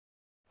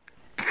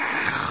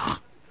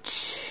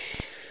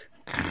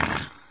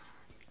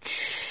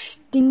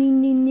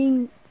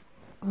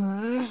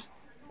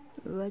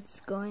What's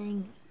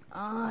going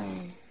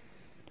on?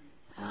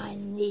 I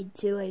need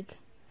to,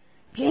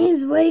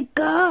 James, wake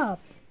up!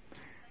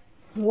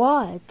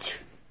 What?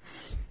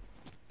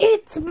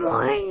 It's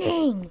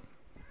morning!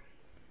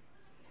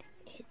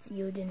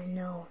 You didn't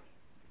know.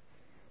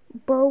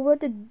 But with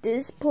the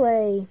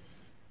display.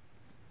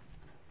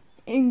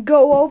 And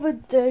go over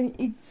there and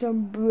eat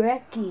some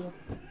brekkie.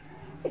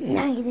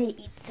 Now you need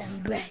to eat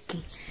some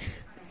brekkie.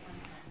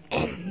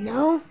 And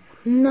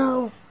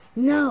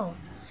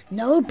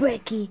no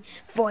brekkie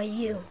for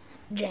you,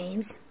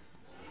 James.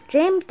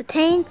 James the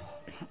Taints.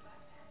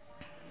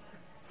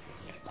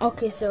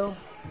 Okay, so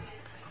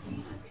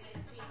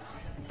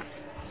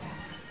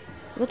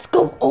let's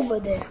go over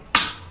there.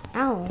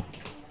 Ow.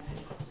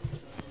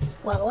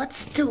 Well,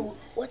 what's too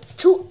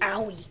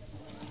owie?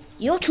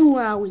 You're too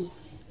owie.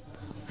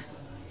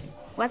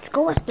 Let's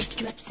go with the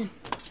drips.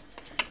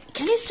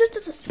 Can you switch to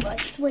the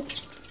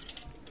switch?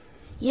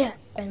 Yeah,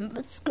 and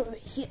let's go right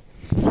here.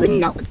 Even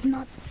though it's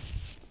not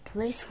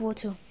place for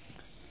two.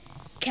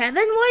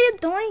 Kevin, what are you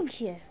doing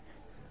here?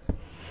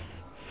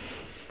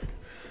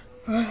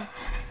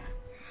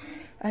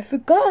 I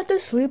forgot to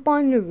sleep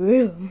on the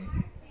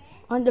room,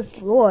 on the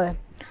floor.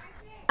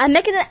 I'm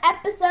making an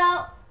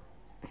episode.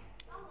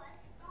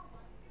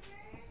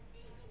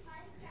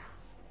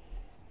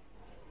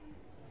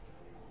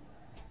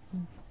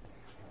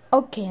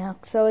 Okay,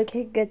 so I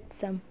can get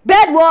some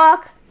bed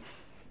walk.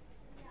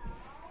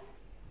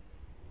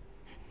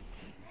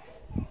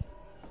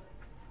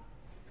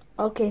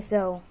 Okay,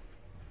 so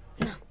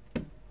no.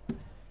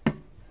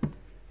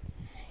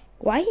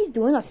 Why he's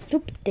doing a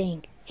stupid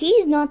thing?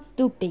 He's not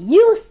stupid.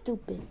 You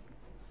stupid.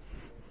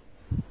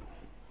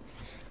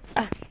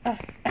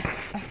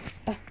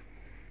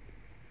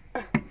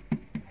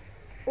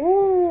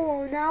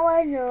 Oh, now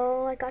I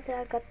know. I got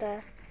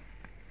that.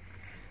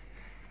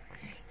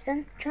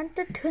 Then trying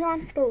to turn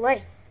on the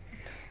light.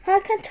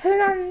 I can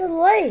turn on the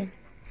light.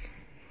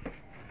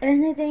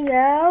 Anything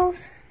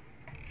else?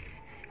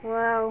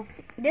 Wow,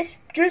 this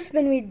just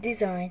been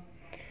redesigned.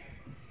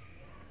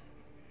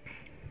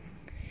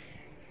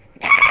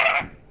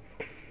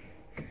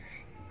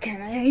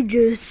 Can I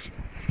just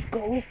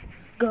go?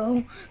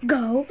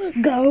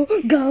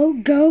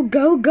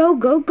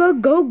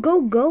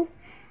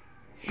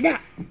 Yeah.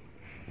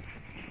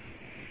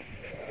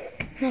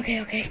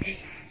 Okay.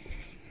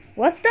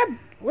 What's the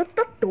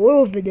door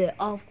over there?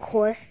 Of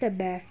course, the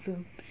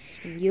bathroom.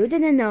 You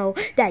didn't know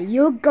that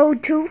you go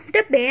to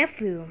the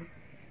bathroom.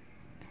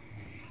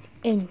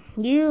 And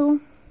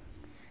you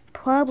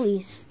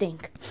probably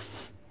stink.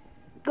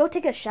 Go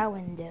take a shower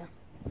in there.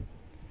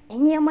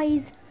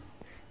 Anyways,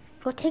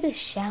 go take a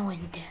shower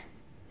in there.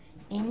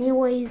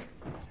 Anyways.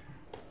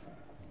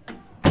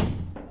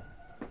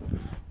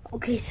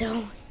 Okay,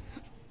 so.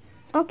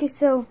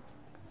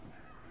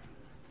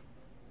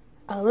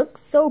 I look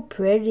so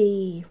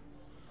pretty.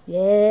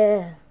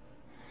 Yeah.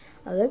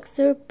 I look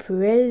so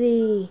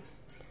pretty.